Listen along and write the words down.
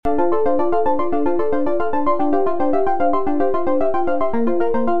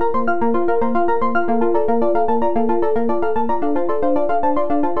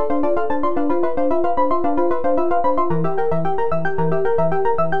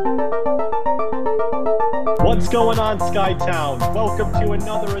What's going on, Skytown? Welcome to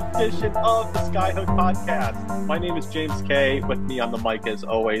another edition of the Skyhook Podcast. My name is James Kay. With me on the mic, as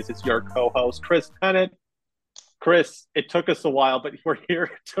always, is your co-host, Chris Pennant. Chris, it took us a while, but we're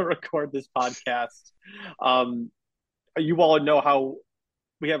here to record this podcast. You all know how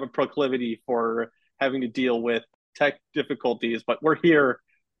we have a proclivity for having to deal with tech difficulties, but we're here.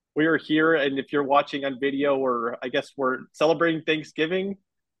 We are here, and if you're watching on video, or I guess we're celebrating Thanksgiving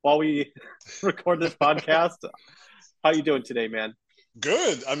while we record this podcast. How you doing today, man?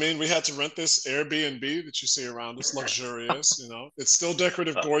 Good. I mean, we had to rent this Airbnb that you see around us, luxurious. It's still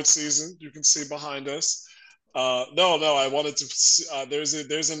decorative gourd season. You can see behind us. No, I wanted to.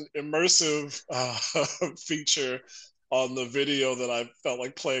 There's an immersive feature on the video that I felt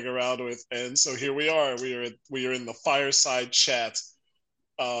like playing around with, and so here we are. We are in the fireside chat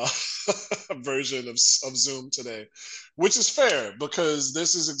version of Zoom today, which is fair because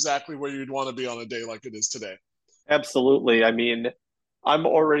this is exactly where you'd want to be on a day like it is today. Absolutely. I mean, I'm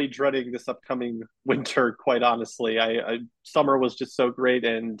already dreading this upcoming winter, quite honestly. Summer was just so great,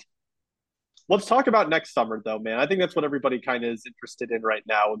 and let's talk about next summer, though, man. I think that's what everybody kind of is interested in right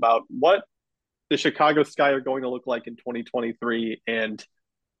now, about what the Chicago Sky are going to look like in 2023. And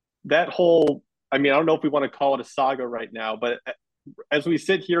that whole, I mean, I don't know if we want to call it a saga right now, but as we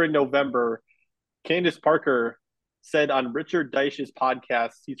sit here in November, Candace Parker said on Richard Deitsch's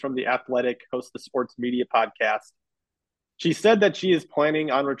podcast, he's from The Athletic, hosts the sports media podcast. She said that she is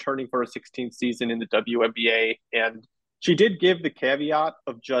planning on returning for a 16th season in the WNBA. And she did give the caveat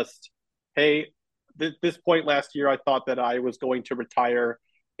of just, hey, this point last year, I thought that I was going to retire.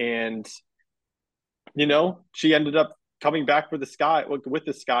 And, she ended up coming back for the Sky, with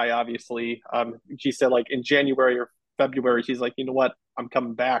the Sky, obviously. She said, like, in January or February, she's like, you know what, I'm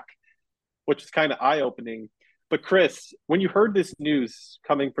coming back, which is kind of eye-opening. But Chris, when you heard this news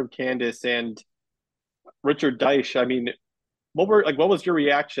coming from Candace and Richard Deitsch, I mean, what was your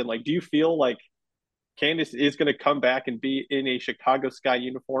reaction? Like, do you feel like Candace is going to come back and be in a Chicago Sky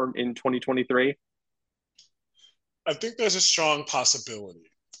uniform in 2023? I think there's a strong possibility.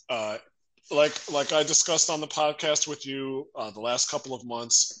 Like I discussed on the podcast with you the last couple of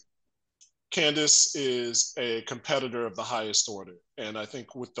months, Candace is a competitor of the highest order. And I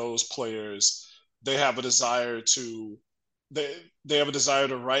think with those players, they have a desire to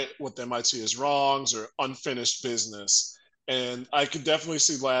right what they might see as wrongs or unfinished business. And I could definitely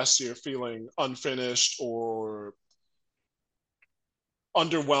see last year feeling unfinished or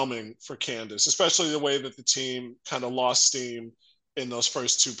underwhelming for Candace, especially the way that the team kind of lost steam in those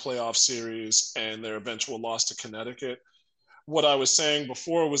first two playoff series and their eventual loss to Connecticut. What I was saying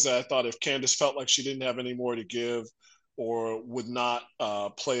before was that I thought if Candace felt like she didn't have any more to give or would not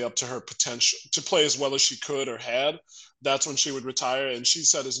play up to her potential to play as well as she could or had, that's when she would retire. And she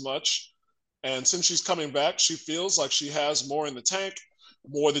said as much. And since she's coming back, she feels like she has more in the tank,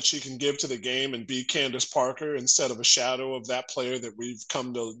 more that she can give to the game and be Candace Parker instead of a shadow of that player that we've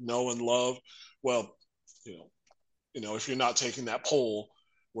come to know and love. Well, if you're not taking that poll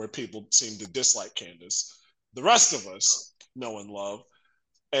where people seem to dislike Candace, the rest of us know and love.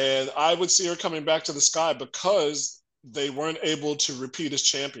 And I would see her coming back to the Sky because they weren't able to repeat as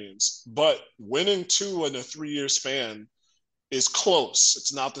champions. But winning two in a 3-year span is close.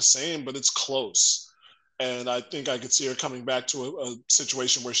 It's not the same, but it's close. And I think I could see her coming back to a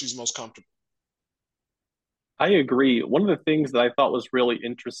situation where she's most comfortable. I agree. One of the things that I thought was really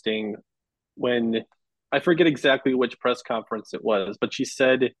interesting when I forget exactly which press conference it was, but she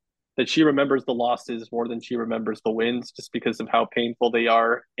said that she remembers the losses more than she remembers the wins just because of how painful they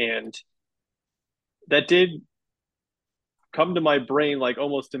are. And that did come to my brain like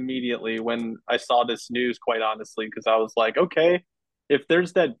almost immediately when I saw this news, quite honestly, because I was like, okay, if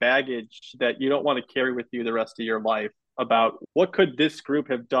there's that baggage that you don't want to carry with you the rest of your life about what could this group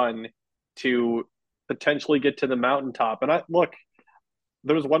have done to potentially get to the mountaintop. And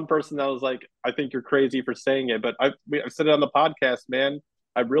there was one person that was like, I think you're crazy for saying it, but I've said it on the podcast, man.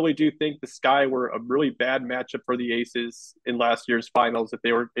 I really do think the Sky were a really bad matchup for the Aces in last year's finals. If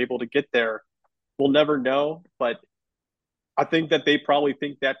they were able to get there, we'll never know. But I think that they probably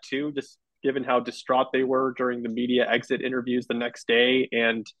think that too, just given how distraught they were during the media exit interviews the next day.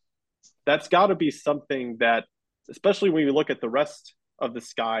 And that's got to be something that, especially when you look at the rest of the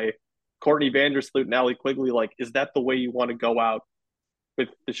Sky, Courtney Vandersloot and Allie Quigley, like, is that the way you want to go out with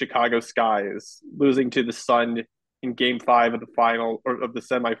the Chicago Sky, is losing to the Sun in Game 5 of the final or of the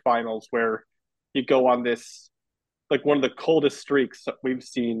semifinals, where you go on this, like, one of the coldest streaks we've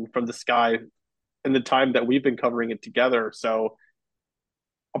seen from the Sky in the time that we've been covering it together. So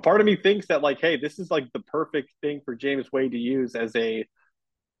a part of me thinks that, like, hey, this is like the perfect thing for James Wade to use as a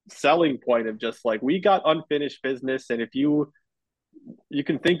selling point of just like we got unfinished business, and if you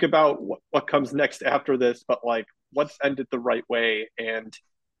can think about what comes next after this, but like let's end it the right way. And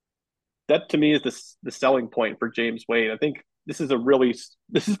that to me is the selling point for James Wade. I think this is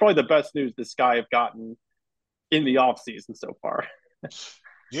probably the best news this guy have gotten in the off season so far.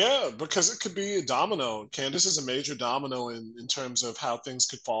 Yeah, because it could be a domino. Candace is a major domino in terms of how things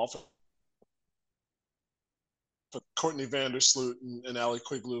could fall for Courtney Vandersloot and Allie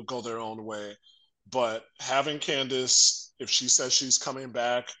Quigley go their own way. But having Candace, if she says she's coming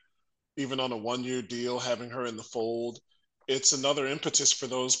back, even on a 1 year deal, having her in the fold, it's another impetus for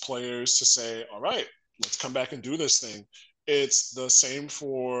those players to say, all right, let's come back and do this thing. It's the same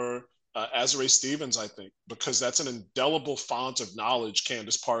for Azare Stevens, I think, because that's an indelible font of knowledge,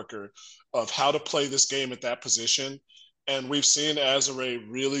 Candace Parker, of how to play this game at that position. And we've seen Azare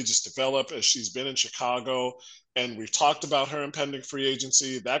really just develop as she's been in Chicago. And we've talked about her impending free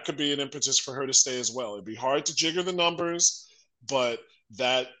agency. That could be an impetus for her to stay as well. It'd be hard to jigger the numbers, but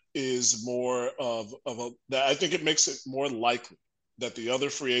that is more of a that I think it makes it more likely that the other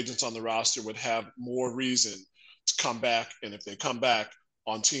free agents on the roster would have more reason to come back, and if they come back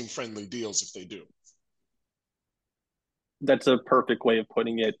on team friendly deals, if they do. That's a perfect way of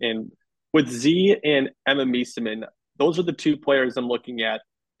putting it. And with Z and Emma Mieseman, those are the two players I'm looking at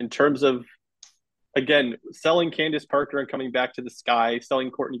in terms of again selling Candace Parker and coming back to the Sky,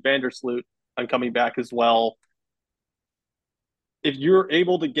 selling Courtney Vandersloot and coming back as well. If you're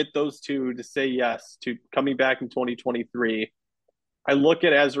able to get those two to say yes to coming back in 2023, I look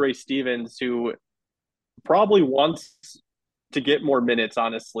at Azare Stevens, who probably wants to get more minutes,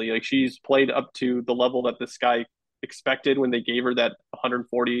 honestly. Like she's played up to the level that this guy expected when they gave her that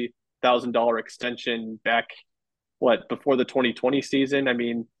 $140,000 extension back, what, before the 2020 season. I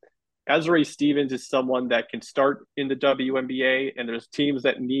mean, Azare Stevens is someone that can start in the WNBA, and there's teams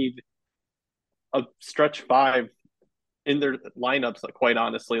that need a stretch five in their lineups, quite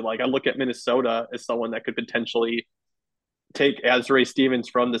honestly. Like I look at Minnesota as someone that could potentially take Azare Stevens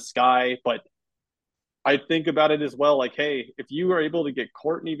from the Sky, but I think about it as well. Like, hey, if you are able to get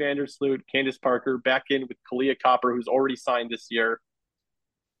Courtney Vandersloot, Candace Parker back in with Kalia Copper, who's already signed this year,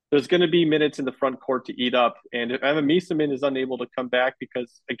 there's going to be minutes in the front court to eat up. And if Emma Mieseman is unable to come back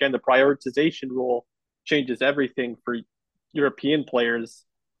because, again, the prioritization rule changes everything for European players,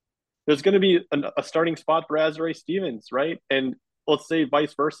 there's going to be a starting spot for Azare Stevens, right? And let's say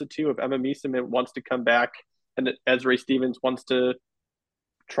vice versa too. If Emma Mieseman wants to come back and Azare Stevens wants to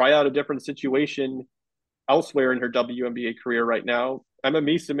try out a different situation elsewhere in her WNBA career right now, Emma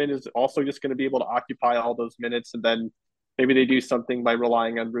Mieseman is also just going to be able to occupy all those minutes, and then maybe they do something by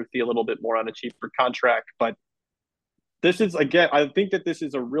relying on Ruthie a little bit more on a cheaper contract. But this is again, I think that this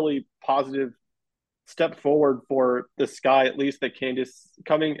is a really positive step forward for the Sky, at least that Candace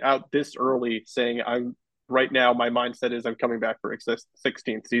coming out this early saying, I'm right now, my mindset is I'm coming back for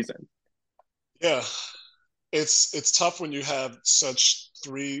 16th season. Yeah, it's tough when you have such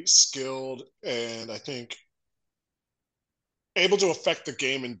three skilled and I think able to affect the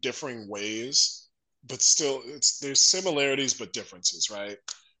game in differing ways, but still it's there's similarities but differences, right?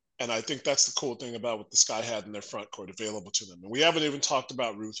 And I think that's the cool thing about what the Sky had in their front court available to them. And we haven't even talked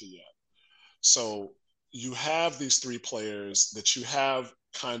about Ruthie yet. So you have these three players that you have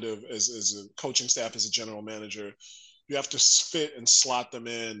kind of as a coaching staff, as a general manager, you have to fit and slot them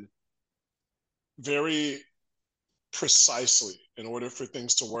in very precisely in order for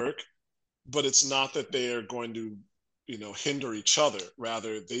things to work. But it's not that they are going to, hinder each other.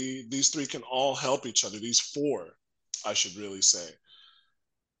 Rather, these three can all help each other. These four, I should really say.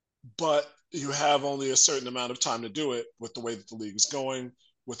 But you have only a certain amount of time to do it with the way that the league is going,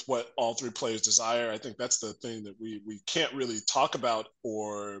 with what all three players desire. I think that's the thing that we can't really talk about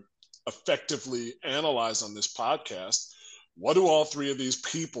or effectively analyze on this podcast. What do all three of these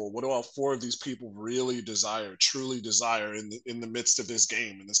people, what do all four of these people really desire, truly desire in the midst of this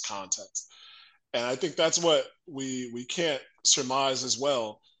game, in this context? And I think that's what we can't surmise as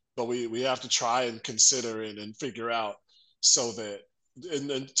well, but we have to try and consider and figure out so that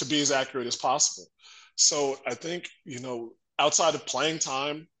and to be as accurate as possible. So I think, outside of playing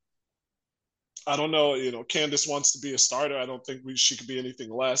time, I don't know, Candace wants to be a starter. I don't think she could be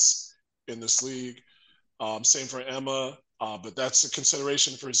anything less in this league. Same for Emma, but that's a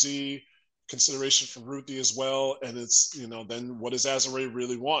consideration for Z, consideration for Ruthie as well. And it's, then what does Azare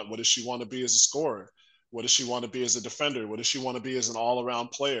really want? What does she want to be as a scorer? What does she want to be as a defender? What does she want to be as an all around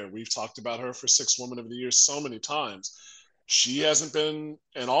player? We've talked about her for Six Woman of the Year so many times. She hasn't been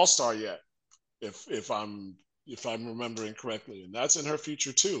an all star yet, if I'm remembering correctly, and that's in her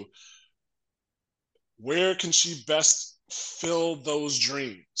future too. Where can she best fill those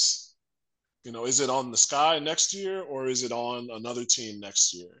dreams? You know, is it on the Sky next year or is it on another team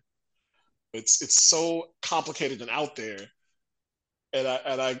next year? It's so complicated and out there, and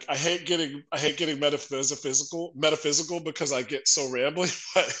I hate getting metaphysical because I get so rambling,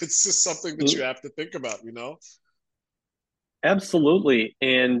 but it's just something that you Mm, have to think about, you know. absolutely.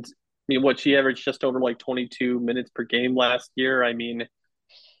 And I mean, what she averaged just over like 22 minutes per game last year. I mean,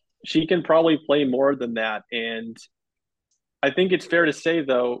 she can probably play more than that. And I think it's fair to say,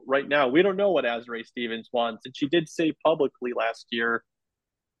 though, right now, we don't know what Azrae Stevens wants. And she did say publicly last year,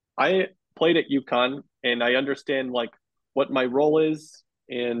 I played at UConn and I understand like what my role is.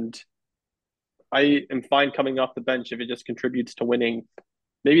 And I am fine coming off the bench if it just contributes to winning.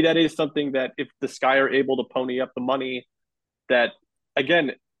 Maybe that is something that if the Sky are able to pony up the money, that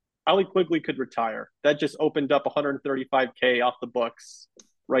again, Ali Quigley could retire. That just opened up 135K off the books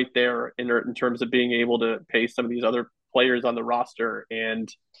right there in terms of being able to pay some of these other players on the roster. And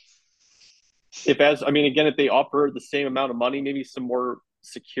if as I mean, again, if they offer the same amount of money, maybe some more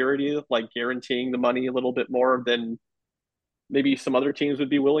security, like guaranteeing the money a little bit more than maybe some other teams would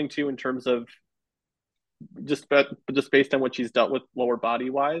be willing to in terms of just based on what she's dealt with lower body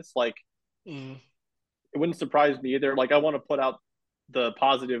wise. Like Mm. it wouldn't surprise me either. Like I want to put out the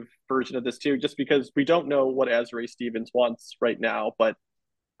positive version of this too, just because we don't know what Azrae Stevens wants right now. But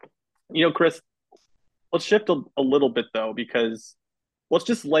Chris, let's shift a little bit though, because let's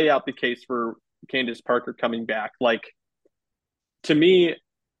just lay out the case for Candace Parker coming back. Like to me,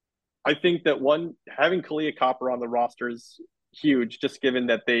 I think that one having Kalia Copper on the roster is huge, just given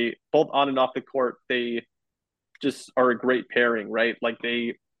that they both on and off the court they just are a great pairing, right? Like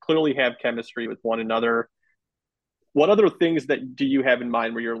they clearly have chemistry with one another. What other things that do you have in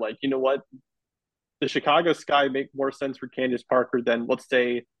mind where you're like, you know what, the Chicago Sky make more sense for Candace Parker than let's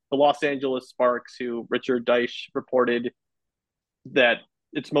say the Los Angeles Sparks, who Richard Deitch reported that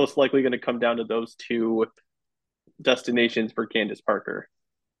it's most likely going to come down to those two destinations for Candace Parker.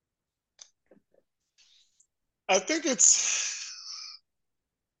 I think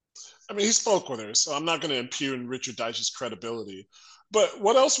I mean, he spoke with her, so I'm not going to impugn Richard Deitch's credibility. But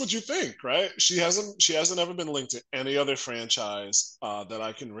what else would you think, right? She hasn't ever been linked to any other franchise that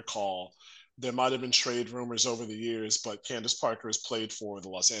I can recall. There might have been trade rumors over the years, but Candace Parker has played for the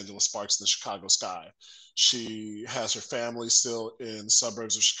Los Angeles Sparks and the Chicago Sky. She has her family still in the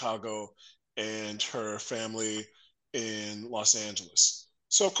suburbs of Chicago and her family in Los Angeles.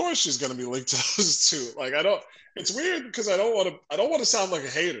 So of course she's going to be linked to those two. Like I don't. It's weird because I don't want to sound like a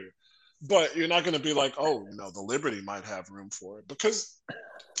hater, but you're not going to be like, oh, the Liberty might have room for it because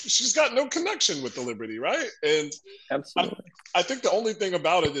she's got no connection with the Liberty, right? And I, Absolutely. I think the only thing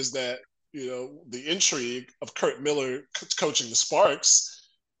about it is that the intrigue of Kurt Miller coaching the Sparks.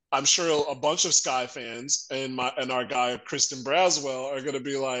 I'm sure a bunch of Sky fans and our guy Kristen Braswell are going to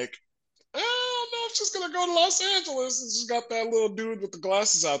be like, I don't know if she's going to go to Los Angeles. And she's got that little dude with the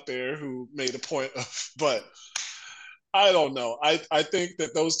glasses out there who made a point of, but I don't know. I think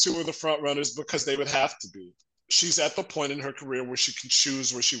that those two are the front runners because they would have to be. She's at the point in her career where she can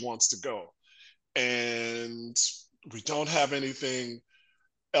choose where she wants to go. And we don't have anything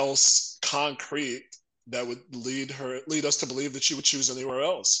else concrete that would lead us to believe that she would choose anywhere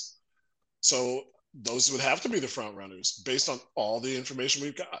else. So those would have to be the front runners based on all the information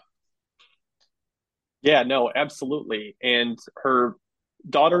we've got. Yeah, no, absolutely. And her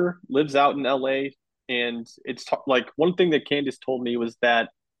daughter lives out in LA. And like one thing that Candace told me was that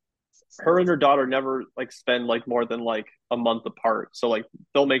her and her daughter never like spend like more than like a month apart. So like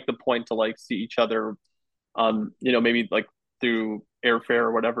they'll make the point to like see each other, maybe like through airfare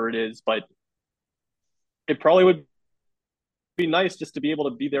or whatever it is. But it probably would be nice just to be able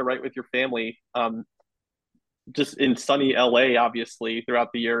to be there right with your family, just in sunny LA, obviously throughout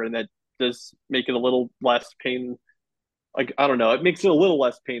the year, and that does make it a little less pain. Like I don't know, it makes it a little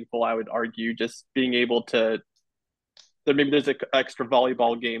less painful. I would argue just being able to maybe there's extra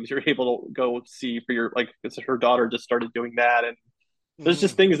volleyball games you're able to go see for your like her daughter just started doing that, and there's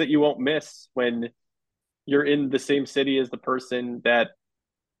just Mm-hmm. things that you won't miss when you're in the same city as the person that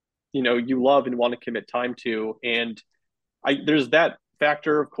you love and want to commit time to. And there's that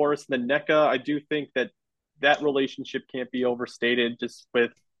factor, of course. The NECA, I do think that relationship can't be overstated. Just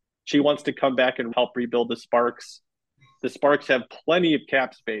with she wants to come back and help rebuild the Sparks. The Sparks have plenty of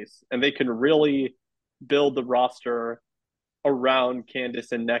cap space, and they can really build the roster around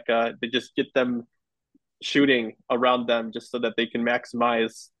Candace and NECA. They just get them shooting around them just so that they can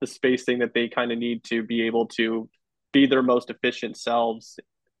maximize the spacing that they kind of need to be able to be their most efficient selves.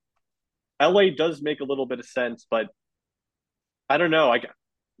 LA does make a little bit of sense, but I don't know. Like,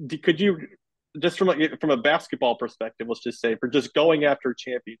 could you? just from a basketball perspective, let's just say for just going after a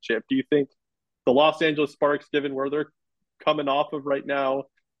championship, do you think the Los Angeles Sparks, given where they're coming off of right now,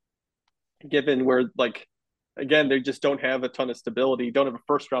 given where like again they just don't have a ton of stability, don't have a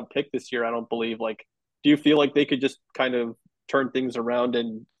first round pick this year, I don't believe. Like, do you feel like they could just kind of turn things around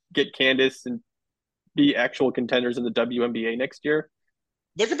and get Candace and be actual contenders in the WNBA next year?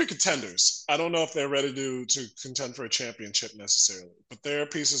 They could be contenders. I don't know if they're ready to contend for a championship necessarily, but there are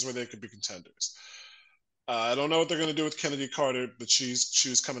pieces where they could be contenders. I don't know what they're going to do with Kennedy Carter, but she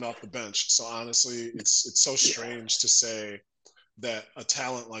was coming off the bench. So honestly, it's so Yeah. strange to say that a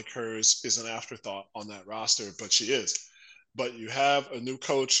talent like hers is an afterthought on that roster, but she is. But you have a new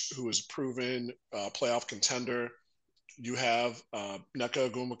coach who is a proven playoff contender. You have Neka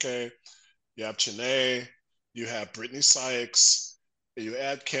Agumuke, you have Chene, you have Brittany Sykes, you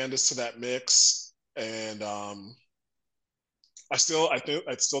add Candace to that mix, and I still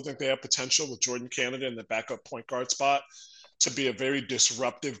think they have potential with Jordan Canada in the backup point guard spot to be a very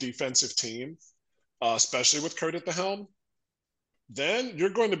disruptive defensive team, especially with Kurt at the helm. Then you're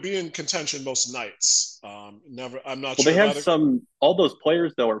going to be in contention most nights. I'm not Well, sure they have about it. some. All those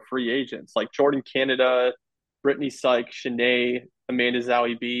players though are free agents, like Jordan Canada, Brittany Sykes, Shanae, Amanda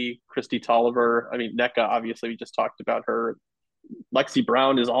Zowie B, Christy Tolliver. I mean, NECA, obviously, we just talked about her. Lexi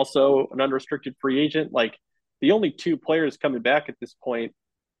Brown is also an unrestricted free agent. Like, the only two players coming back at this point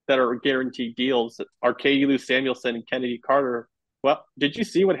that are guaranteed deals are Katie Lou Samuelson and Kennedy Carter. Well, did you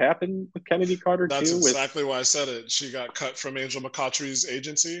see what happened with Kennedy Carter That's too? With exactly why I said it. She got cut from Angel McCautry's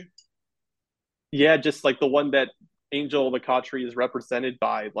agency. yeah, just like the one that Angel McCautry is represented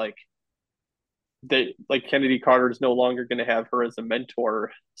by, like they like Kennedy Carter is no longer going to have her as a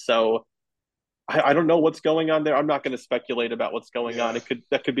mentor. So I don't know what's going on there. I'm not going to speculate about what's going on. Yeah. It could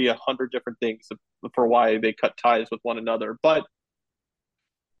that could be 100 different things for why they cut ties with one another. But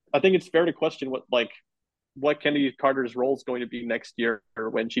I think it's fair to question what Kennedy Carter's role is going to be next year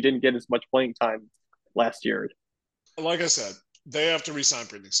when she didn't get as much playing time last year. Like I said, they have to resign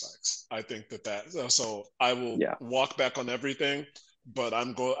Brittany Sykes. I think so. I will Yeah. walk back on everything, but I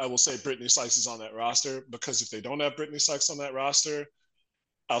will say Brittany Sykes is on that roster because if they don't have Brittany Sykes on that roster,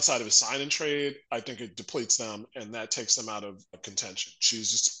 outside of a sign and trade, I think it depletes them and that takes them out of contention.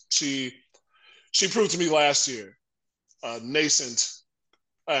 She proved to me last year, a nascent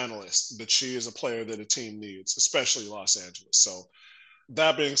analyst, that she is a player that a team needs, especially Los Angeles. So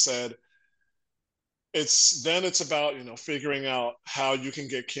that being said, it's about figuring out how you can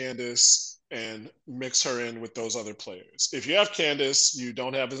get Candace and mix her in with those other players. If you have Candace, you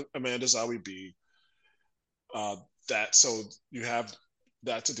don't have Amanda Zawi B. Uh, that so you have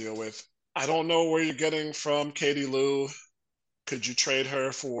that to deal with. I don't know where you're getting from Katie Lou. Could you trade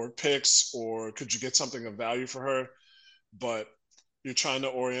her for picks or could you get something of value for her? But you're trying to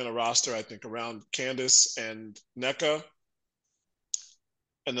orient a roster, I think, around Candace and NECA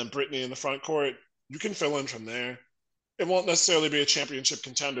and then Brittany in the front court. You can fill in from there. It won't necessarily be a championship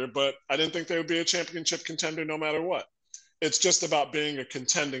contender, but I didn't think they would be a championship contender no matter what. It's just about being a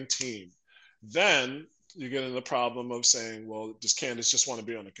contending team. Then you get into the problem of saying, well, does Candace just want to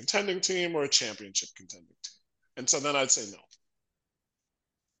be on a contending team or a championship contending team? And so then I'd say no.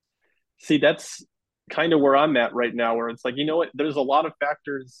 See, that's kind of where I'm at right now, where it's like, you know what, there's a lot of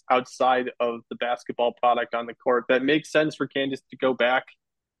factors outside of the basketball product on the court that make sense for Candace to go back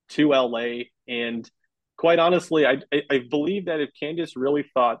to LA. And quite honestly, I believe that if Candace really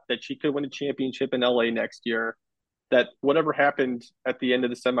thought that she could win a championship in LA next year, that whatever happened at the end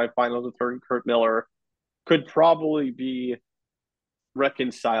of the semifinals with her and Kurt Miller could probably be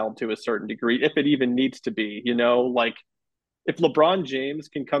reconciled to a certain degree, if it even needs to be, like if LeBron James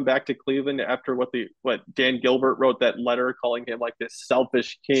can come back to Cleveland after what Dan Gilbert wrote that letter calling him like this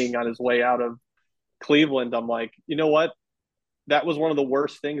selfish king on his way out of Cleveland, I'm like, you know what? That was one of the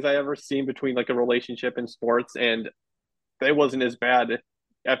worst things I ever seen between like a relationship in sports, and it wasn't as bad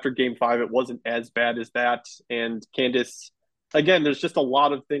after Game 5. It wasn't as bad as that. And Candace, again, there's just a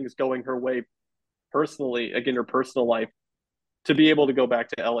lot of things going her way personally, again, her personal life, to be able to go back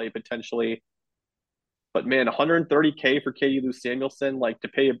to LA potentially. But man, 130K for Katie Lou Samuelson, like to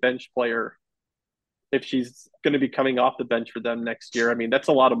pay a bench player if she's going to be coming off the bench for them next year. I mean, that's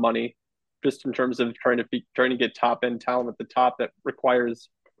a lot of money just in terms of trying to get top end talent at the top that requires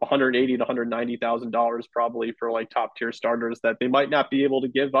 180 to $190,000 probably for like top tier starters that they might not be able to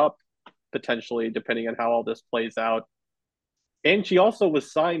give up potentially depending on how all this plays out. And she also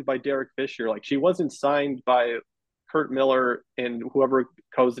was signed by Derek Fisher. Like she wasn't signed by Kurt Miller and whoever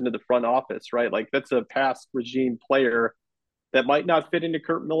goes into the front office, right? Like that's a past regime player that might not fit into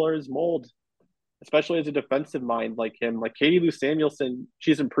Kurt Miller's mold, especially as a defensive mind like him. Like Katie Lou Samuelson,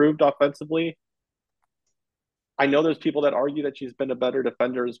 she's improved offensively, I know there's people that argue that she's been a better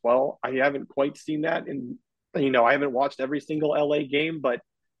defender as well. I haven't quite seen that, and I haven't watched every single LA game, but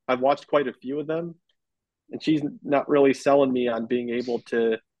I've watched quite a few of them, and she's not really selling me on being able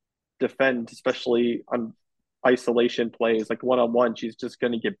to defend, especially on isolation plays like one on one. She's just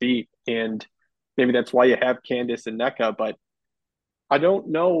going to get beat, and maybe that's why you have Candace and NECA. But I don't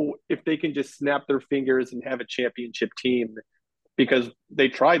know if they can just snap their fingers and have a championship team because they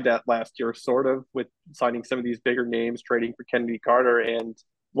tried that last year, sort of, with signing some of these bigger names, trading for Kennedy Carter, and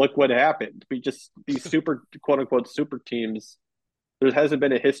look what happened. We just these super quote unquote super teams. There hasn't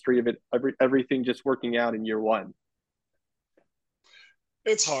been a history of everything just working out in year one.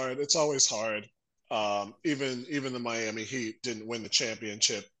 It's hard. It's always hard. Even the Miami Heat didn't win the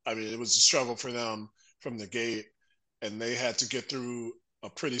championship. I mean, it was a struggle for them from the gate, and they had to get through a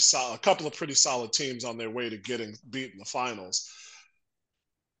couple of pretty solid teams on their way to getting beat in the finals.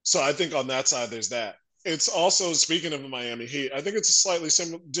 So I think on that side, there's that. It's also, speaking of the Miami Heat, I think it's a slightly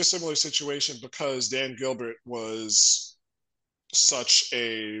dissimilar situation because Dan Gilbert was such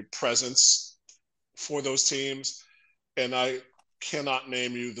a presence for those teams, and I cannot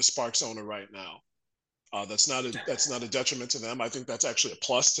name you the Sparks owner right now. That's not a detriment to them. I think that's actually a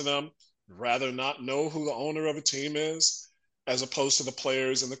plus to them. Rather not know who the owner of a team is, as opposed to the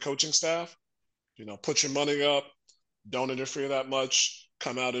players and the coaching staff. Put your money up, don't interfere that much,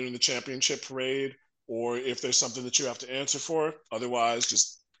 come out in the championship parade, or if there's something that you have to answer for, otherwise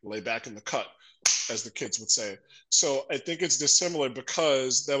just lay back in the cut, as the kids would say. So I think it's dissimilar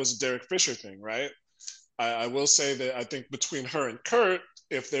because that was a Derek Fisher thing, right? I will say that I think between her and Kurt,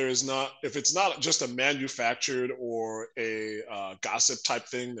 if it's not just a manufactured or a gossip type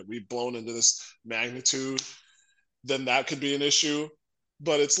thing that we've blown into this magnitude, then that could be an issue.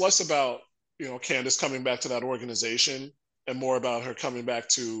 But it's less about Candace coming back to that organization and more about her coming back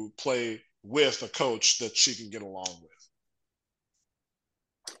to play with a coach that she can get along with.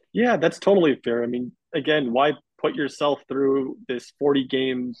 Yeah, that's totally fair. I mean, again, why put yourself through this 40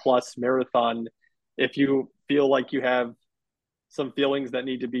 game plus marathon if you feel like you have some feelings that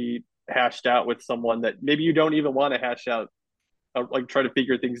need to be hashed out with someone that maybe you don't even want to hash out, like try to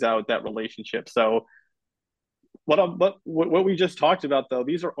figure things out with that relationship. So what we just talked about though,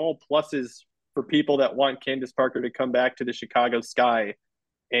 these are all pluses for people that want Candace Parker to come back to the Chicago Sky,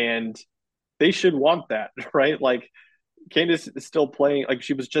 and they should want that, right? Like Candace is still playing. Like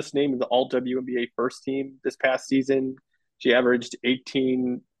she was just named the All WNBA first team this past season. She averaged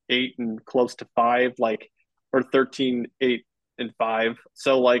 18, 8, and close to 5, like or 13, 8, and 5.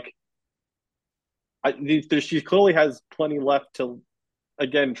 So like she clearly has plenty left to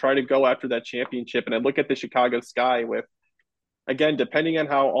again try to go after that championship. And I look at the Chicago Sky with again, depending on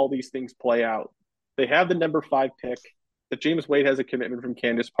how all these things play out, they have the number 5 pick. That James Wade has a commitment from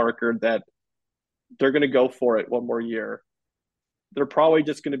Candace Parker that they're going to go for it one more year. They're probably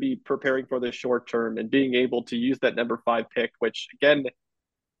just going to be preparing for the short term and being able to use that number 5 pick, which again,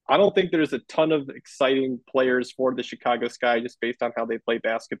 I don't think there's a ton of exciting players for the Chicago Sky just based on how they play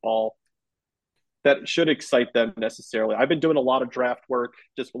basketball that should excite them necessarily. I've been doing a lot of draft work,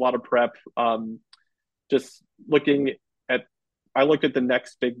 just a lot of prep, just looking at. I looked at the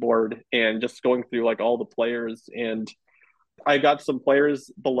next big board and just going through like all the players, and I got some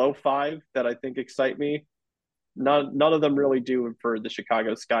players below 5 that I think excite me. None of them really do for the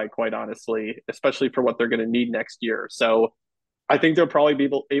Chicago Sky, quite honestly, especially for what they're going to need next year. So I think they'll probably be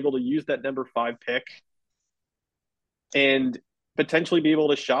able to use that number 5 pick and potentially be able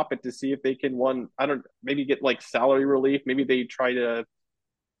to shop it to see if they can I don't maybe get like salary relief. Maybe they try to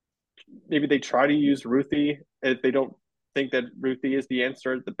use Ruthie if they don't think that Ruthie is the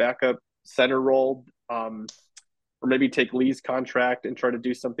answer at the backup center role, or maybe take Lee's contract and try to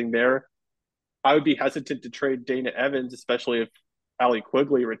do something there. I would be hesitant to trade Dana Evans, especially if Allie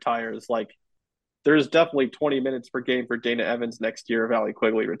Quigley retires. Like, there's definitely 20 minutes per game for Dana Evans next year if Allie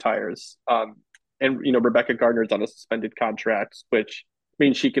Quigley retires. And Rebecca Gardner's on a suspended contract, which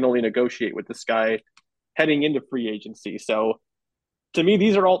means she can only negotiate with this guy heading into free agency. So to me,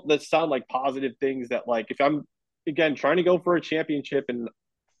 these are all that sound like positive things that like if I'm again trying to go for a championship, and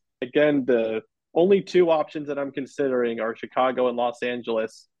again the only 2 options that I'm considering are Chicago and Los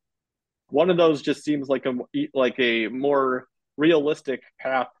Angeles. One of those just seems like a more realistic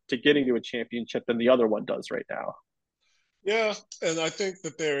path to getting to a championship than the other one does right now. Yeah, and I think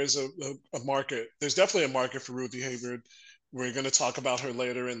that there is a market. There's definitely a market for Ruthie Hayward. We're going to talk about her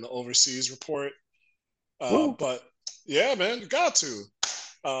later in the overseas report. Woo. But yeah, man, you got to.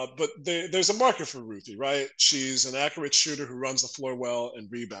 But there's a market for Ruthie, right? She's an accurate shooter who runs the floor well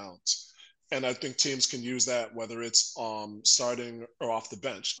and rebounds. And I think teams can use that whether it's starting or off the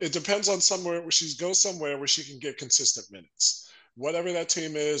bench. It depends on somewhere where she goes somewhere where she can get consistent minutes. Whatever that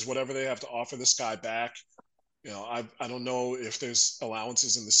team is, whatever they have to offer this guy back, I don't know if there's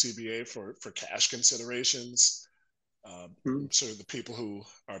allowances in the CBA for cash considerations. Hmm. I'm sure the people who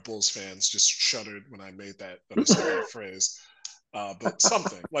are Bulls fans just shuddered when I made that or said that phrase. But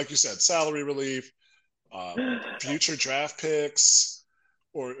something like you said, salary relief, uh, future draft picks,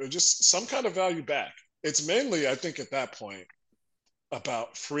 or just some kind of value back. It's mainly, I think, at that point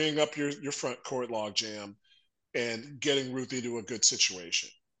about freeing up your front court logjam and getting Ruthie to a good situation.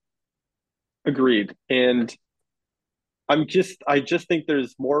 Agreed. And I just think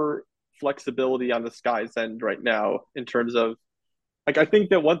there's more flexibility on the Sky's end right now in terms of like I think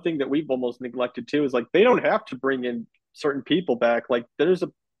that one thing that we've almost neglected too is like they don't have to bring in certain people back. Like there's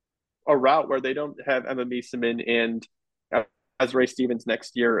a route where they don't have Emma Meeseman and as Ray Stevens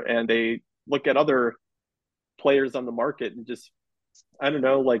next year, and they look at other players on the market and just I don't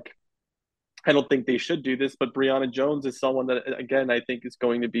know, like I don't think they should do this, but Brianna Jones is someone that again I think is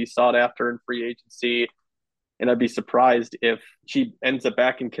going to be sought after in free agency. And I'd be surprised if she ends up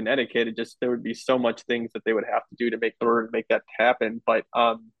back in Connecticut. It just there would be so much things that they would have to do to make in order to make that happen. But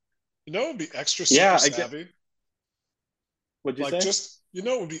It would be extra super yeah, I get. savvy. What'd you Like say? just it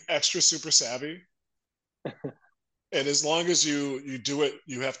would be extra super savvy. And as long as you do it,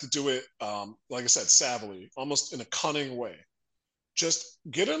 you have to do it, like I said, savvily, almost in a cunning way. Just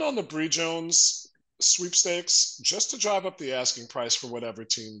get in on the Bree Jones sweepstakes just to drive up the asking price for whatever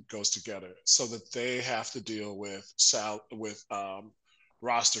team goes together, so that they have to deal with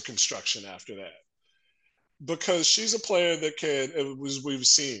roster construction after that. Because she's a player that can, it was we've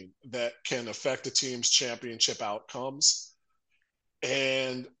seen that can affect a team's championship outcomes,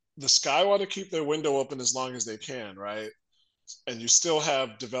 and the Sky want to keep their window open as long as they can, right? And you still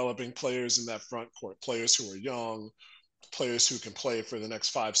have developing players in that front court, players who are young, players who can play for the next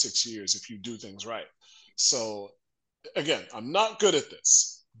 5, 6 years if you do things right. So again, I'm not good at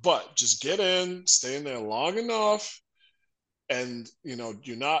this, but just get in, stay in there long enough, and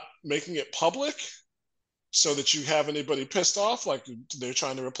you're not making it public so that you have anybody pissed off like they're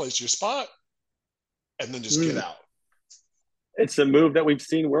trying to replace your spot, and then just get Mm. out. It's a move that we've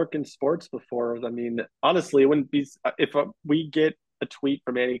seen work in sports before. I mean, honestly, it wouldn't be if we get a tweet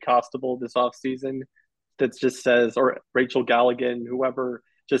from Annie Costabile this offseason that just says, or Rachel Galligan, whoever,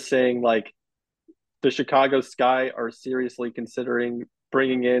 just saying like the Chicago Sky are seriously considering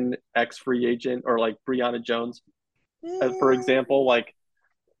bringing in ex free agent or like Brianna Jones, for example. Like,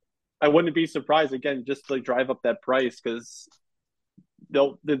 I wouldn't be surprised again just to like drive up that price because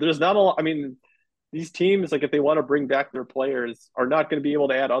there's not a lot. I mean, these teams, like if they want to bring back their players, are not going to be able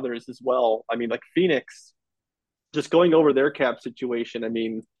to add others as well. I mean, like Phoenix, just going over their cap situation. I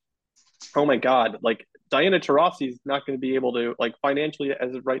mean, oh my God, like Diana Taurasi is not going to be able to like financially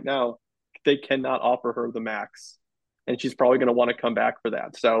as of right now, they cannot offer her the max, and she's probably going to want to come back for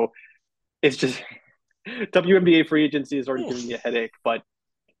that. So it's just WNBA free agency is already giving me a headache. But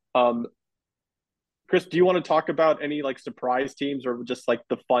um, Chris, do you want to talk about any like surprise teams or just like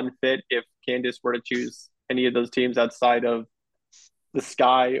the fun fit if Candace were to choose any of those teams outside of the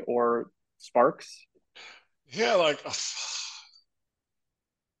Sky or Sparks? Yeah, like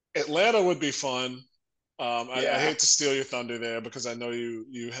Atlanta would be fun. I Yeah. hate to steal your thunder there because I know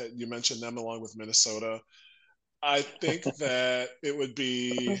you mentioned them along with Minnesota. I think that it would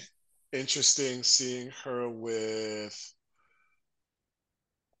be interesting seeing her with,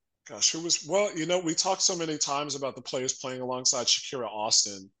 gosh, who was, well, we talked so many times about the players playing alongside Shakira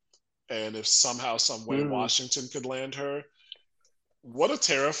Austin, and if somehow, some way Mm. Washington could land her. What a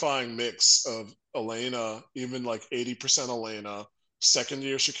terrifying mix of Elena, even like 80% Elena, second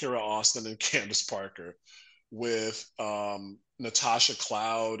year Shakira Austin, and Candace Parker with Natasha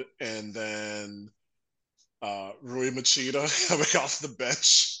Cloud and then Rui Machida coming off the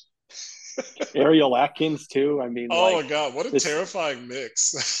bench. Ariel Atkins too. I mean, Oh like my God, what a this. terrifying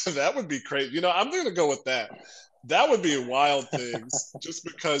mix. That would be crazy. I'm going to go with that. That would be wild things just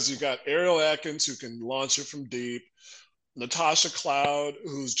because you got Ariel Atkins who can launch it from deep, Natasha Cloud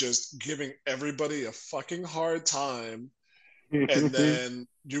who's just giving everybody a fucking hard time. And then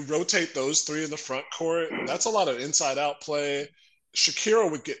you rotate those three in the front court. That's a lot of inside out play.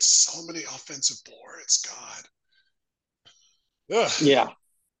 Shakira would get so many offensive boards. God. Ugh. Yeah,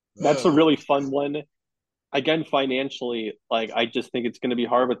 that's a Ugh. really fun one. Again, financially, like I just think it's going to be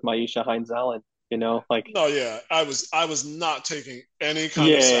hard with Maisha Hines Allen. Like, No, yeah, I was not taking any kind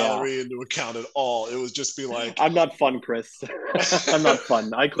of yeah, salary into account at all. It would just be like, I'm not fun, Chris. I'm not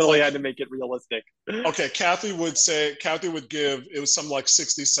fun. I it's clearly like had to make it realistic. okay, Kathy would give it was some like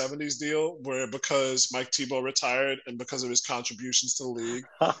 60s, 70s deal where because Mike Tebow retired and because of his contributions to the league,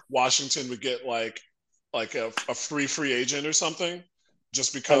 Washington would get like a free agent or something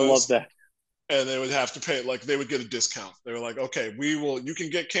just I love because, that. and they would have to pay, like they would get a discount. They were like, okay, you can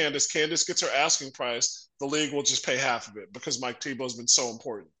get Candace. Candace gets her asking price. The league will just pay half of it because Mike Tebow's been so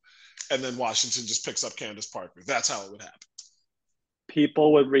important. And then Washington just picks up Candace Parker. That's how it would happen.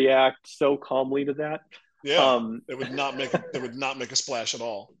 People would react so calmly to that. Yeah. Um, It would not make a splash at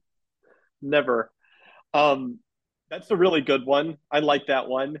all. Never. Um, that's a really good one. I like that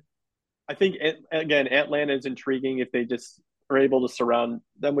one. I think again, Atlanta is intriguing if they just are able to surround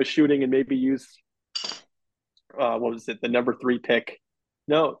them with shooting and maybe use what was it, the number three pick?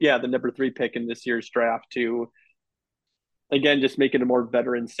 No, yeah, the number three pick in this year's draft to again just make it a more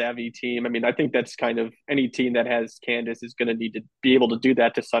veteran savvy team. I mean, I think that's kind of any team that has Candace is going to need to be able to do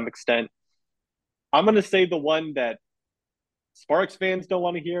that to some extent. I'm going to say the one that Sparks fans don't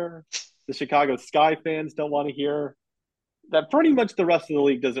want to hear, the Chicago Sky fans don't want to hear, that pretty much the rest of the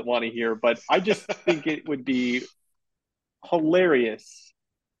league doesn't want to hear. But I just think it would be hilarious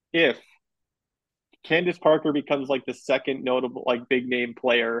if Candace Parker becomes like the second notable, like big name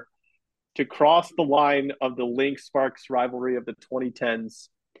player to cross the line of the Lynx Sparks rivalry of the 2010s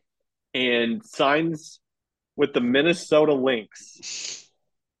and signs with the Minnesota Lynx.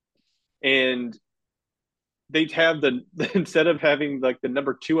 And they'd have the instead of having like the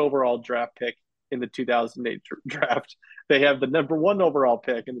number two overall draft pick in the 2008 draft, they have the number one overall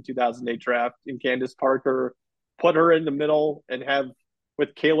pick in the 2008 draft in Candace Parker. Put her in the middle and have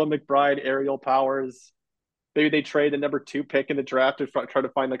with Kayla McBride, aerial powers. Maybe they trade the number two pick in the draft to try to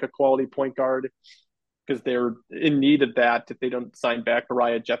find like a quality point guard because they're in need of that if they don't sign back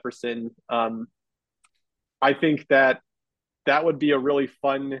Mariah Jefferson. I think that would be a really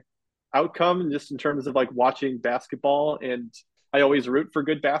fun outcome just in terms of like watching basketball. And I always root for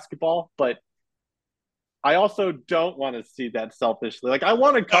good basketball, but I also don't want to see that selfishly. Like I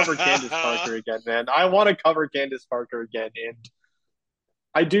want to cover Candace Parker again, man. I want to cover Candace Parker again. And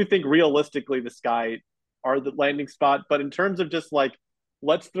I do think realistically the Sky are the landing spot. But in terms of just like,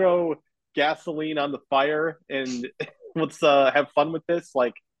 let's throw gasoline on the fire and let's have fun with this.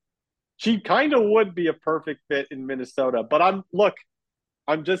 Like she kind of would be a perfect fit in Minnesota. But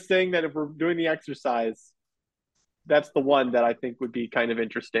I'm just saying that if we're doing the exercise, that's the one that I think would be kind of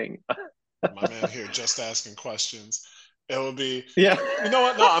interesting. My man here just asking questions. It would be, Yeah. you know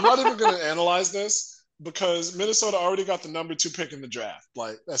what? No, I'm not even going to analyze this because Minnesota already got the number two pick in the draft.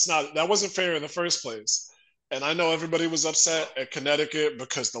 Like that wasn't fair in the first place. And I know everybody was upset at Connecticut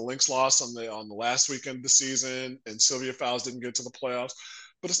because the Lynx lost on the last weekend of the season and Sylvia Fowles didn't get to the playoffs.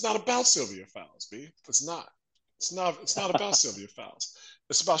 But it's not about Sylvia Fowles, B. It's not. It's not about Sylvia Fowles.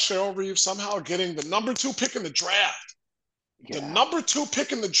 It's about Cheryl Reeves somehow getting the number two pick in the draft. The Yeah. number two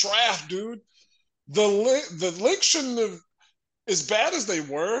pick in the draft, dude. The Lynx shouldn't have, as bad as they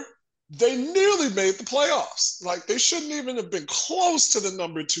were, they nearly made the playoffs. Like they shouldn't even have been close to the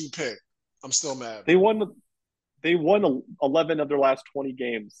number two pick. I'm still mad. They won they won 11 of their last 20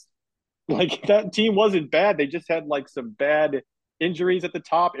 games. Like that team wasn't bad. They just had like some bad injuries at the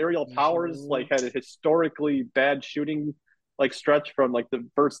top. Aerial Powers Mm-hmm. like had a historically bad shooting like stretch from like the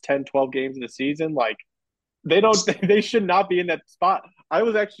first 10, 12 games of the season. Like they don't they should not be in that spot. I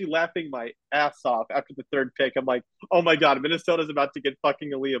was actually laughing my ass off after the third pick. I'm like, oh my god, Minnesota's about to get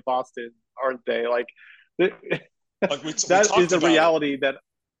fucking Aaliyah Boston, aren't they? Like Like we that talked is a about it. reality that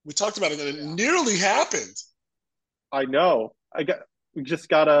We talked about it, and it yeah, nearly happened. I know. We just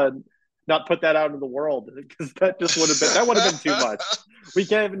gotta not put that out in the world because that would have been too much. We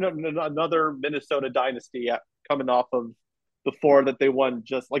can't have another Minnesota dynasty coming off of the four that they won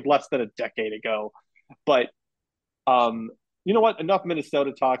just like less than a decade ago. But um, you know what? Enough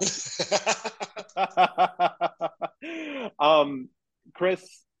Minnesota talk. um, Chris,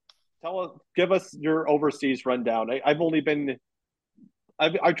 give us your overseas rundown. I've only been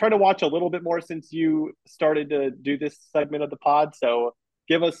I've tried to watch a little bit more since you started to do this segment of the pod. So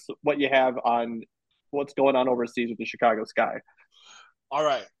give us what you have on what's going on overseas with the Chicago Sky. All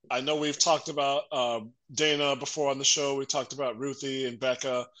right. I know we've talked about Dana before on the show. We talked about Ruthie and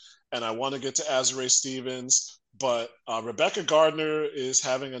Becca, and I want to get to Azure Stevens, but Rebecca Gardner is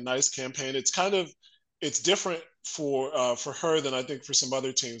having a nice campaign. It's different for her than I think for some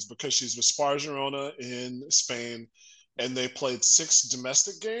other teams because she's with Spar Girona in Spain, and they played 6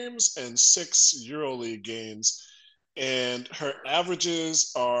 domestic games and 6 EuroLeague games, and her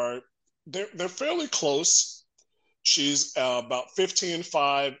averages are they're fairly close. She's about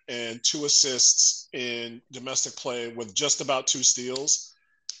 15-5 and 2 assists in domestic play with just about 2 steals.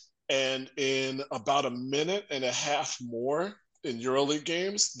 And in about a minute and a half more in EuroLeague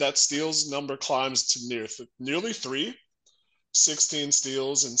games, that steals number climbs to nearly three, 16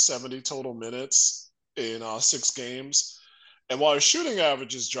 steals in 70 total minutes in 6 games. And while her shooting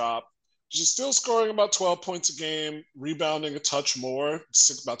averages drop, she's still scoring about 12 points a game, rebounding a touch more,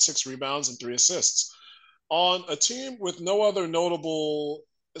 about 6 rebounds and 3 assists. On a team with no other notable,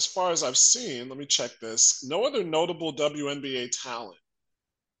 as far as I've seen, let me check this, no other notable WNBA talent.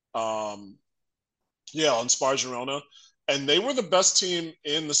 Um, yeah, on Spargerona. And they were the best team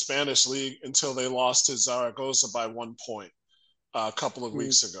in the Spanish league until they lost to Zaragoza by 1 point a couple of Mm,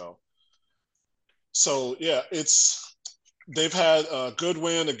 weeks ago. So yeah, it's they've had a good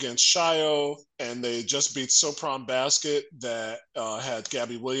win against Shio, and they just beat Sopron Basket that had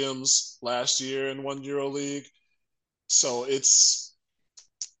Gabby Williams last year in one Euro League. So it's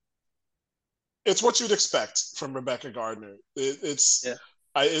what you'd expect from Rebecca Gardner. yeah.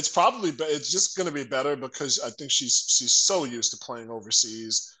 It's probably it's just going to be better because I think she's so used to playing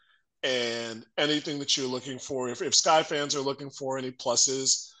overseas, and anything that you're looking for, if Sky fans are looking for any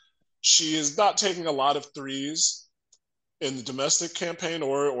pluses, she is not taking a lot of threes in the domestic campaign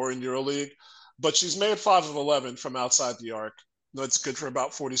or in EuroLeague, but she's made 5 of 11 from outside the arc. That's good for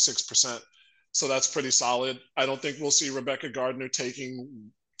about 46%. So that's pretty solid. I don't think we'll see Rebecca Gardner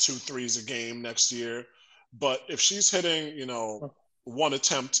taking 2 threes a game next year. But if she's hitting, one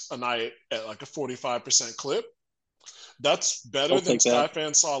attempt a night at like a 45% clip, that's better I'll than take that.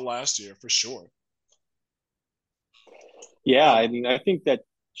 Skyfan saw last year for sure. Yeah, Um, I mean, I think that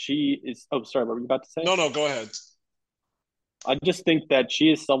she is. Oh, sorry, what were you about to say? no, no, go ahead. I just think that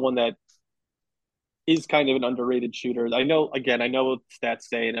she is someone that is kind of an underrated shooter. I know, again, I know what stats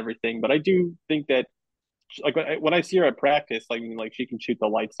say and everything, but I do think that, like, when I see her at practice, like, I mean, like she can shoot the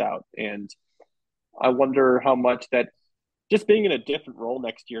lights out, and I wonder how much that just being in a different role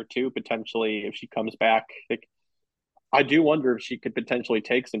next year too, potentially if she comes back. Like, I do wonder if she could potentially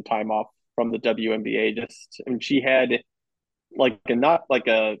take some time off from the WNBA. Just, I mean, she had like a not like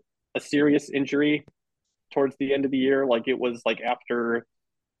a serious injury towards the end of the year. Like it was like after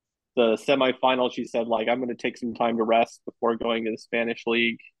the semifinal, she said like I'm going to take some time to rest before going to the Spanish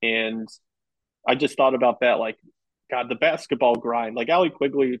league, and I just thought about that. Like, God, the basketball grind. Like Allie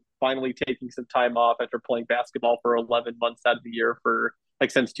Quigley finally taking some time off after playing basketball for 11 months out of the year for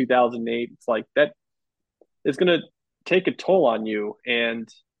like since 2008. It's like that is going to take a toll on you, and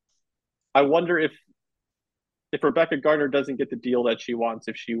I wonder if Rebecca Gardner doesn't get the deal that she wants,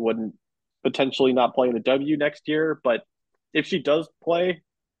 if she wouldn't potentially not play in the W next year. But if she does play,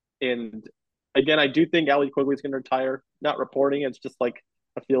 and again, I do think Allie Quigley's going to retire. Not reporting, it's just like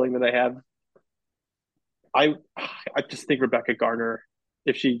a feeling that I have. I I just think Rebecca Gardner,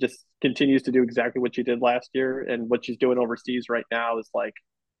 if she just continues to do exactly what she did last year and what she's doing overseas right now, is like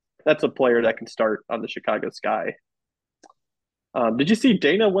that's a player that can start on the Chicago Sky. Did you see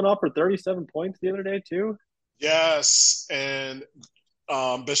Dana went off for 37 points the other day too? Yes, and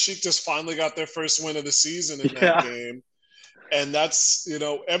Besiktas finally got their first win of the season in that Yeah, game. And that's,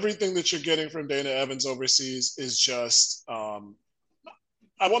 everything that you're getting from Dana Evans overseas is just,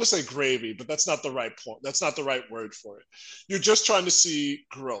 I want to say gravy, but that's not the right point. That's not the right word for it. You're just trying to see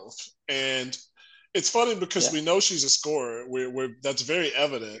growth. And it's funny because yeah, we know she's a scorer. That's very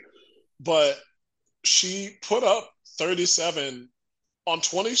evident. But she put up 37 on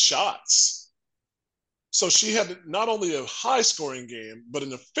 20 shots. So she had not only a high scoring game, but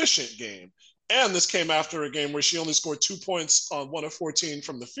an efficient game. And this came after a game where she only scored 2 points on 1 of 14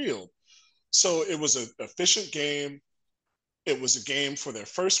 from the field. So it was an efficient game. It was a game for their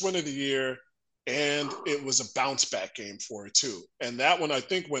first win of the year, and it was a bounce back game for her too. And that one I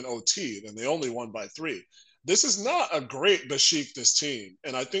think went OT, and they only won by 3. This is not a great Besiktas team,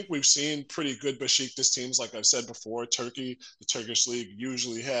 and I think we've seen pretty good Besiktas teams. Like I've said before, Turkey, the Turkish league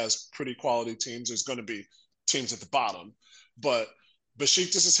usually has pretty quality teams. There's going to be teams at the bottom, but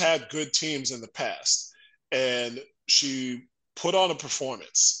Besiktas has had good teams in the past, and she put on a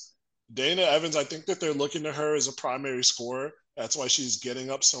performance. Dana Evans, I think that they're looking to her as a primary scorer. That's why she's getting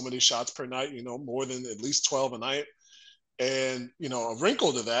up so many shots per night, more than at least 12 a night. And, a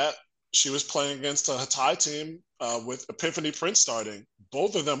wrinkle to that, she was playing against a Hatay team with Epiphany Prince starting.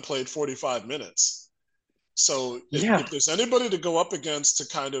 Both of them played 45 minutes. So yeah, if there's anybody to go up against to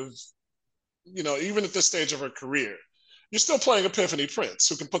kind of, even at this stage of her career, you're still playing Epiphany Prince,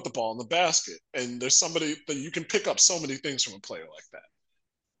 who can put the ball in the basket. And there's somebody that you can pick up so many things from a player like that.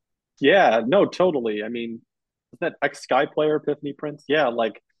 yeah. No, totally. I mean, is that ex Sky player Epiphany Prince? Yeah,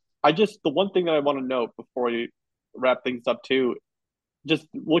 like I just the one thing that I want to note before we wrap things up too, just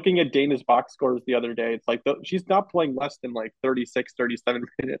looking at Dana's box scores the other day, it's like she's not playing less than like 36, 37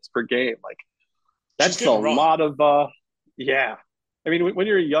 minutes per game. Like She's that's a getting run. lot of yeah. I mean, when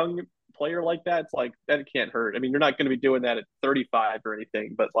you're a young player like that, it's like that can't hurt. I mean, you're not going to be doing that at 35 or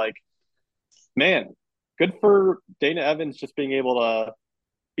anything, but like, man, good for Dana Evans just being able to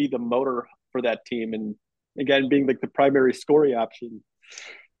be the motor for that team and again being like the primary scoring option.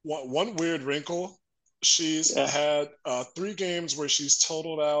 One weird wrinkle. She's Yeah. had 3 games where she's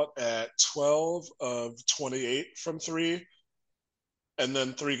totaled out at 12 of 28 from three, and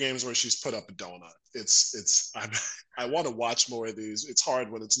then 3 games where she's put up a donut. I want to watch more of these. It's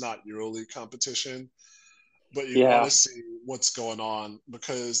hard when it's not EuroLeague competition, but you want Yeah. to see what's going on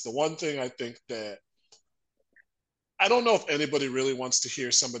because the one thing I think that I don't know if anybody really wants to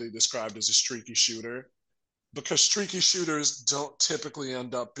hear somebody described as a streaky shooter because streaky shooters don't typically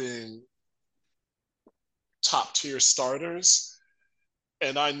end up being top tier starters.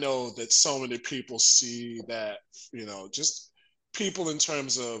 And I know that so many people see that, just people in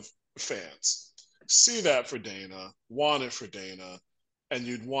terms of fans see that for Dana, want it for Dana, and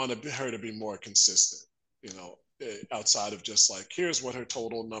you'd want her to be more consistent, outside of just like, here's what her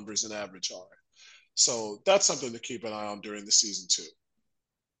total numbers and average are. So that's something to keep an eye on during the season too.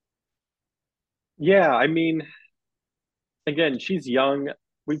 Yeah. I mean, again, she's young.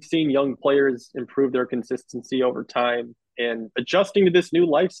 We've seen young players improve their consistency over time and adjusting to this new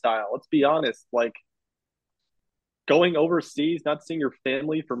lifestyle. Let's be honest, like going overseas, not seeing your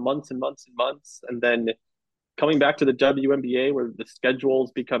family for months and months and months, and then coming back to the WNBA where the schedule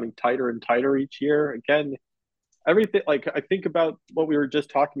is becoming tighter and tighter each year. Again, everything like I think about what we were just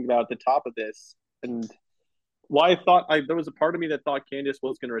talking about at the top of this and why I thought there was a part of me that thought Candace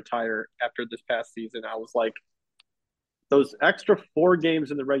was going to retire after this past season. I was like, those extra 4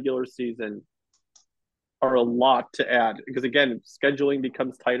 games in the regular season are a lot to add because again, scheduling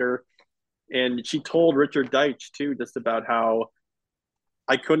becomes tighter. And she told Richard Deitch too, just about how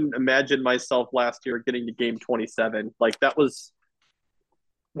I couldn't imagine myself last year getting to game 27. Like that was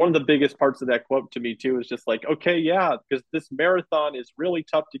one of the biggest parts of that quote to me too is just like, okay, yeah, because this marathon is really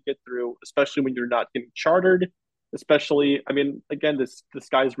tough to get through, especially when you're not getting chartered. Especially, I mean, again, this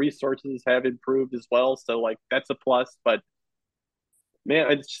guy's resources have improved as well, so like that's a plus. But man,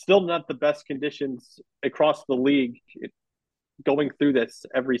 it's still not the best conditions across the league going through this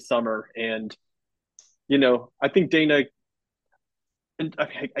every summer. And I think Dana. And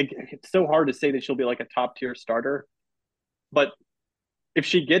it's so hard to say that she'll be like a top tier starter, but if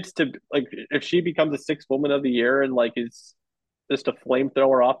she gets to like if she becomes a sixth woman of the year and like is just a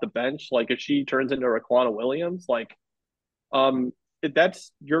flamethrower off the bench, like if she turns into Raquana Williams, like if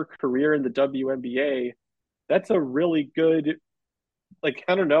that's your career in the WNBA, that's a really good like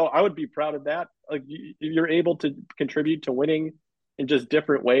I don't know, I would be proud of that. Like you're able to contribute to winning in just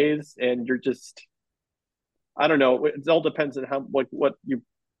different ways, and you're just I don't know. It all depends on how like what you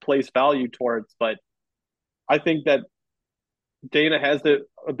place value towards, but I think that Dana has the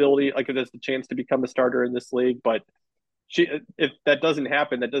ability, like it has the chance to become a starter in this league, but she if that doesn't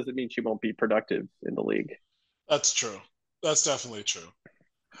happen, that doesn't mean she won't be productive in the league. That's true. That's definitely true.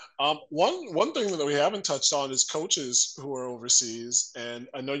 One thing that we haven't touched on is coaches who are overseas, and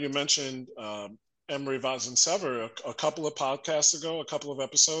I know you mentioned Emery Vazensever a couple of podcasts ago, a couple of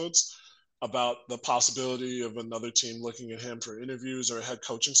episodes about the possibility of another team looking at him for interviews or a head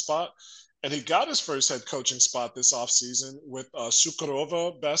coaching spot. And he got his first head coaching spot this offseason with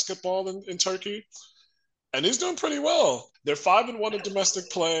Sukurova basketball in Turkey. And he's doing pretty well. They're 5-1 in domestic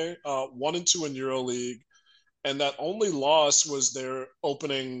play, 1-2 in EuroLeague, and that only loss was their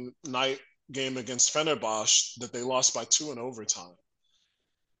opening night game against Fenerbahce that they lost by 2 in overtime.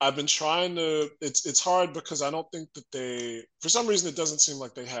 I've been trying to. It's hard because I don't think that they, for some reason, it doesn't seem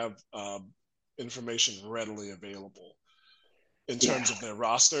like they have information readily available in Yeah, terms of their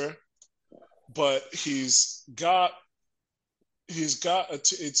roster. But he's got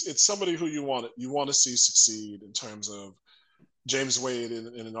it's somebody who you want to see succeed in terms of James Wade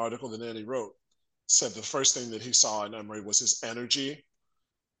in an article that Andy wrote said the first thing that he saw in Emery was his energy.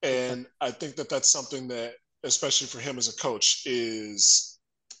 yeah, And I think that that's something that, especially for him as a coach, is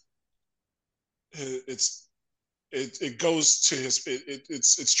it's it goes to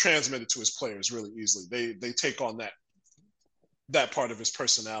it's transmitted to his players really easily. They take on that part of his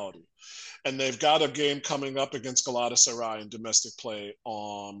personality. And they've got a game coming up against Galatasaray in domestic play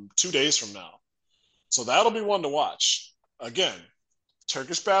on 2 days from now. So that'll be one to watch. Again,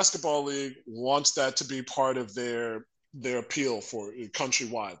 Turkish Basketball League wants that to be part of their appeal for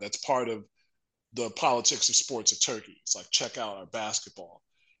countrywide. That's part of the politics of sports of Turkey. It's like check out our basketball.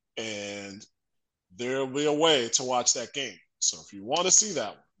 and there'll be a way to watch that game. So if you want to see that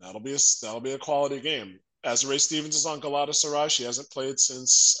one, that'll be a quality game. Azure Stevens is on Galatasaray. She hasn't played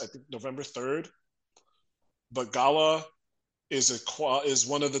since I think November 3rd, but Gala is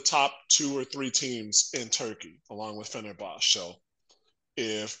one of the top 2 or 3 teams in Turkey, along with Fenerbahce. So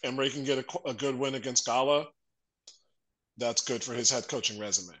if Emre can get a good win against Gala, that's good for his head coaching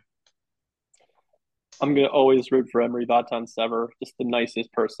resume. I'm gonna always root for Emery Sever. Just the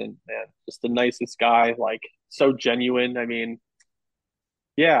nicest person, man. Just the nicest guy. Like so genuine. I mean,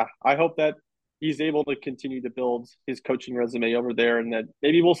 yeah. I hope that he's able to continue to build his coaching resume over there, and that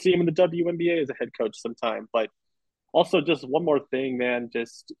maybe we'll see him in the WNBA as a head coach sometime. But also, just one more thing, man.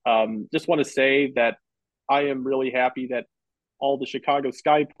 Just want to say that I am really happy that all the Chicago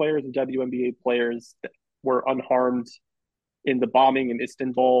Sky players and WNBA players were unharmed in the bombing in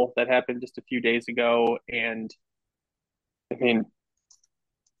Istanbul that happened just a few days ago. And I mean,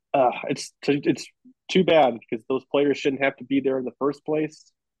 it's too bad because those players shouldn't have to be there in the first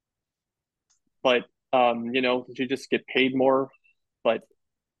place. But you just get paid more. But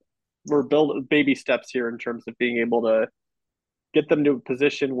we're building baby steps here in terms of being able to get them to a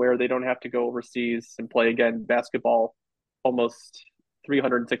position where they don't have to go overseas and play again basketball almost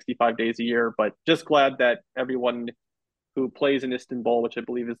 365 days a year. But just glad that everyone who plays in Istanbul, which I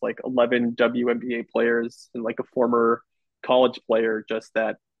believe is like 11 WNBA players and like a former college player, just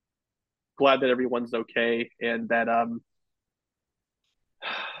that glad that everyone's okay and that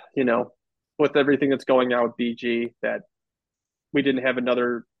you know, with everything that's going on with BG, that we didn't have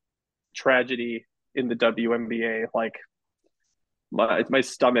another tragedy in the WNBA. Like my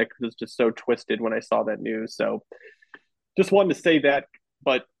stomach was just so twisted when I saw that news. So just wanted to say that.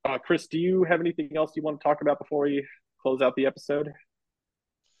 But Chris, do you have anything else you want to talk about before we close out the episode?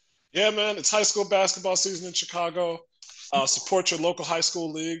 Yeah, man, it's high school basketball season in Chicago. Support your local high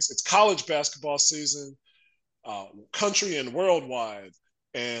school leagues. It's college basketball season, country and worldwide.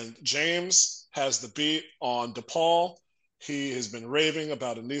 And James has the beat on DePaul. He has been raving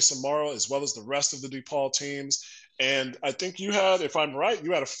about Anissa Morrow as well as the rest of the DePaul teams. And I think you had, if I'm right,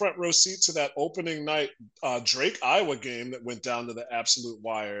 you had a front row seat to that opening night Drake Iowa game that went down to the absolute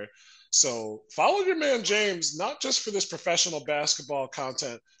wire. So follow your man James, not just for this professional basketball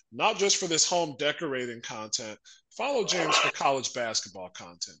content, not just for this home decorating content. Follow James for college basketball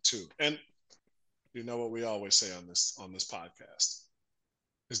content too. And you know what we always say on this podcast.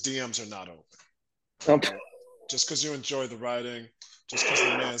 His DMs are not open. Um, Right? Just because you enjoy the writing, just because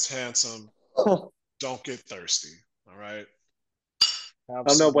the man's handsome, I don't get thirsty. All right.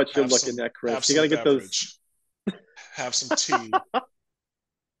 don't know what you're looking at, Have Chris. You got some to get those. beverage, have some tea,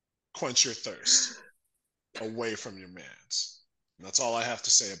 quench your thirst away from your man's. And that's all I have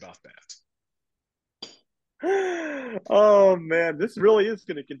to say about that. Oh man, this really is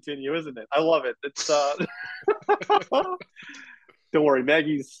going to continue, isn't it? I love it. It's don't worry,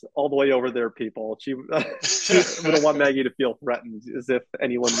 Maggie's all the way over there, people. She we don't want Maggie to feel threatened, as if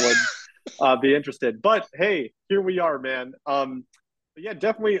anyone would be interested. But hey, here we are, man. But yeah,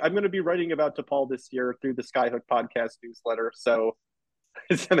 definitely. I'm going to be writing about DePaul this year through the Skyhook podcast newsletter. So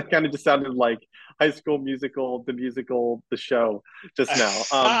it kind of just sounded like High School Musical, the musical, the show just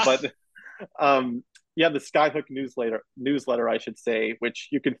now. But yeah, the Skyhook newsletter, I should say, which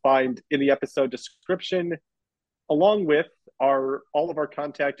you can find in the episode description, along with our all of our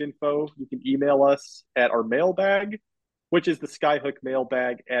contact info. You can email us at our mailbag, which is the skyhook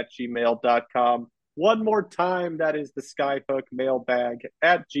mailbag at gmail.com. One more time, that is the skyhook mailbag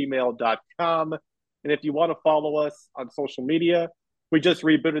at gmail.com. And if you want to follow us on social media, we just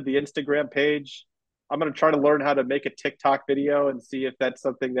rebooted the Instagram page. I'm going to try to learn how to make a TikTok video and see if that's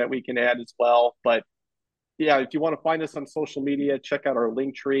something that we can add as well. But yeah, if you want to find us on social media, check out our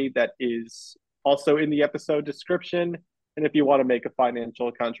link tree that is also in the episode description. And if you want to make a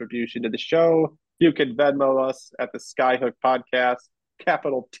financial contribution to the show, you can Venmo us at the Skyhook Podcast,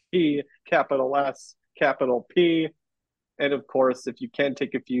 capital T, capital S, capital P. And of course, if you can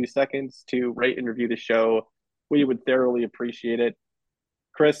take a few seconds to rate and review the show, we would thoroughly appreciate it.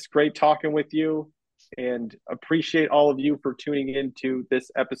 Chris, great talking with you and appreciate all of you for tuning in to this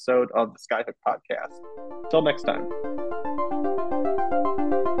episode of the Skyhook Podcast. Until next time.